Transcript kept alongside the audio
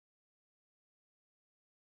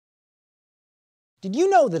Did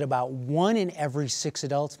you know that about 1 in every 6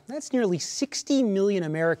 adults, that's nearly 60 million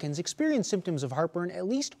Americans, experience symptoms of heartburn at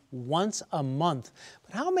least once a month?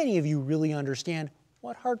 But how many of you really understand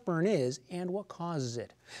what heartburn is and what causes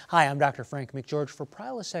it? Hi, I'm Dr. Frank McGeorge for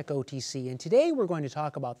PrilosecOTC, and today we're going to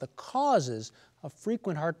talk about the causes of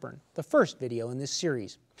frequent heartburn, the first video in this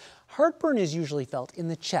series. Heartburn is usually felt in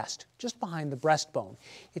the chest, just behind the breastbone.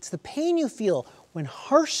 It's the pain you feel when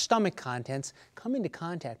harsh stomach contents come into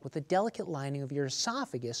contact with the delicate lining of your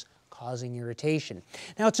esophagus, causing irritation.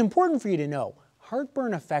 Now, it's important for you to know,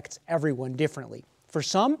 heartburn affects everyone differently. For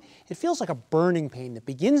some, it feels like a burning pain that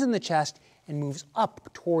begins in the chest and moves up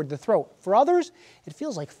toward the throat. For others, it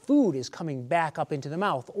feels like food is coming back up into the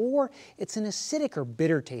mouth, or it's an acidic or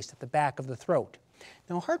bitter taste at the back of the throat.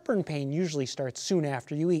 Now, heartburn pain usually starts soon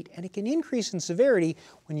after you eat, and it can increase in severity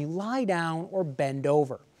when you lie down or bend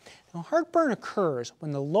over. Now, heartburn occurs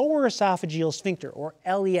when the lower esophageal sphincter, or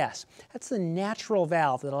LES, that's the natural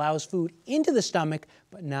valve that allows food into the stomach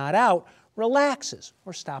but not out, relaxes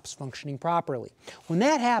or stops functioning properly. When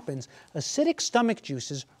that happens, acidic stomach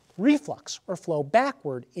juices reflux or flow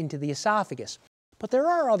backward into the esophagus. But there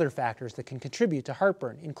are other factors that can contribute to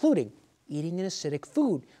heartburn, including eating an acidic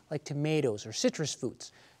food like tomatoes or citrus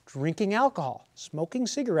fruits, drinking alcohol, smoking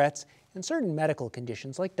cigarettes, and certain medical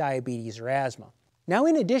conditions like diabetes or asthma. Now,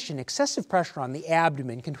 in addition, excessive pressure on the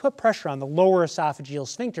abdomen can put pressure on the lower esophageal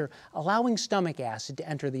sphincter, allowing stomach acid to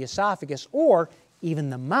enter the esophagus or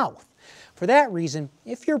even the mouth. For that reason,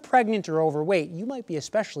 if you're pregnant or overweight, you might be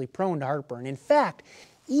especially prone to heartburn. In fact,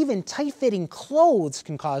 even tight-fitting clothes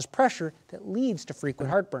can cause pressure that leads to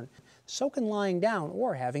frequent heartburn. So can lying down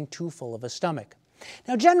or having too full of a stomach.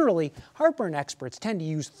 Now, generally, heartburn experts tend to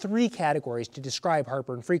use 3 categories to describe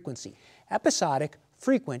heartburn frequency: episodic,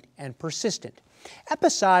 frequent, and persistent.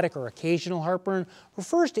 Episodic or occasional heartburn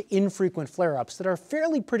refers to infrequent flare-ups that are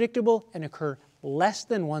fairly predictable and occur less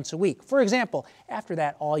than once a week. For example, after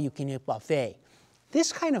that all-you-can-eat buffet.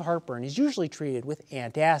 This kind of heartburn is usually treated with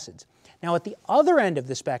antacids. Now, at the other end of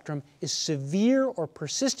the spectrum is severe or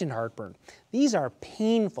persistent heartburn. These are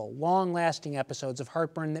painful, long-lasting episodes of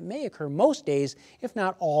heartburn that may occur most days, if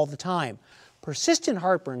not all the time. Persistent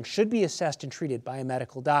heartburn should be assessed and treated by a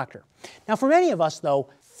medical doctor. Now, for many of us, though,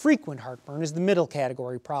 frequent heartburn is the middle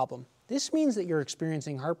category problem. This means that you're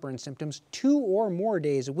experiencing heartburn symptoms 2 or more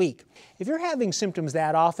days a week. If you're having symptoms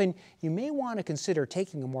that often, you may want to consider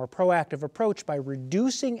taking a more proactive approach by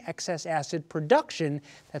reducing excess acid production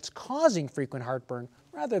that's causing frequent heartburn,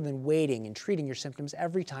 rather than waiting and treating your symptoms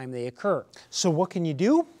every time they occur. So what can you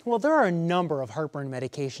do? Well, there are a number of heartburn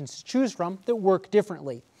medications to choose from that work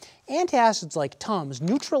differently. Antacids like Tums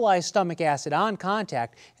neutralize stomach acid on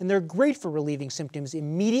contact, and they're great for relieving symptoms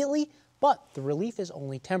immediately, but the relief is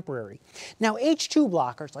only temporary. Now, H2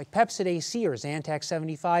 blockers like Pepcid AC or Zantac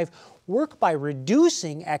 75 work by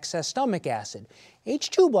reducing excess stomach acid.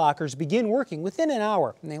 H2 blockers begin working within an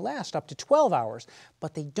hour, and they last up to 12 hours,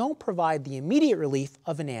 but they don't provide the immediate relief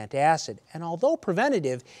of an antacid. And although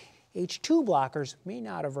preventative, H2 blockers may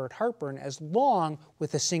not avert heartburn as long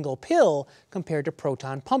with a single pill compared to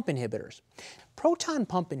proton pump inhibitors. Proton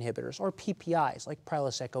pump inhibitors, or PPIs, like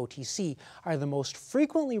PrilosecOTC, are the most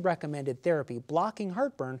frequently recommended therapy blocking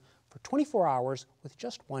heartburn for 24 hours with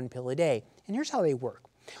just 1 pill a day. And here's how they work.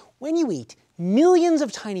 When you eat, millions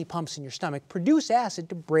of tiny pumps in your stomach produce acid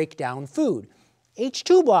to break down food.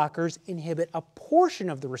 H2 blockers inhibit a portion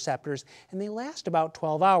of the receptors, and they last about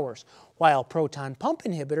 12 hours, while proton pump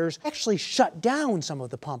inhibitors actually shut down some of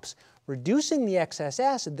the pumps, reducing the excess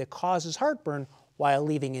acid that causes heartburn while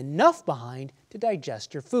leaving enough behind to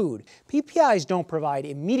digest your food. PPIs don't provide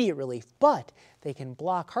immediate relief, but they can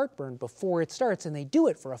block heartburn before it starts, and they do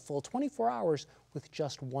it for a full 24 hours with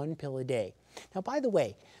just 1 pill a day. Now, by the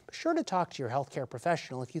way, be sure to talk to your healthcare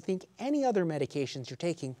professional if you think any other medications you're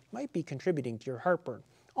taking might be contributing to your heartburn.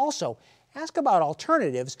 Also, ask about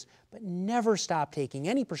alternatives, but never stop taking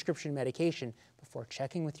any prescription medication before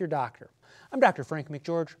checking with your doctor. I'm Dr. Frank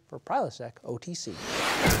McGeorge for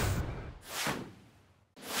PrilosecOTC.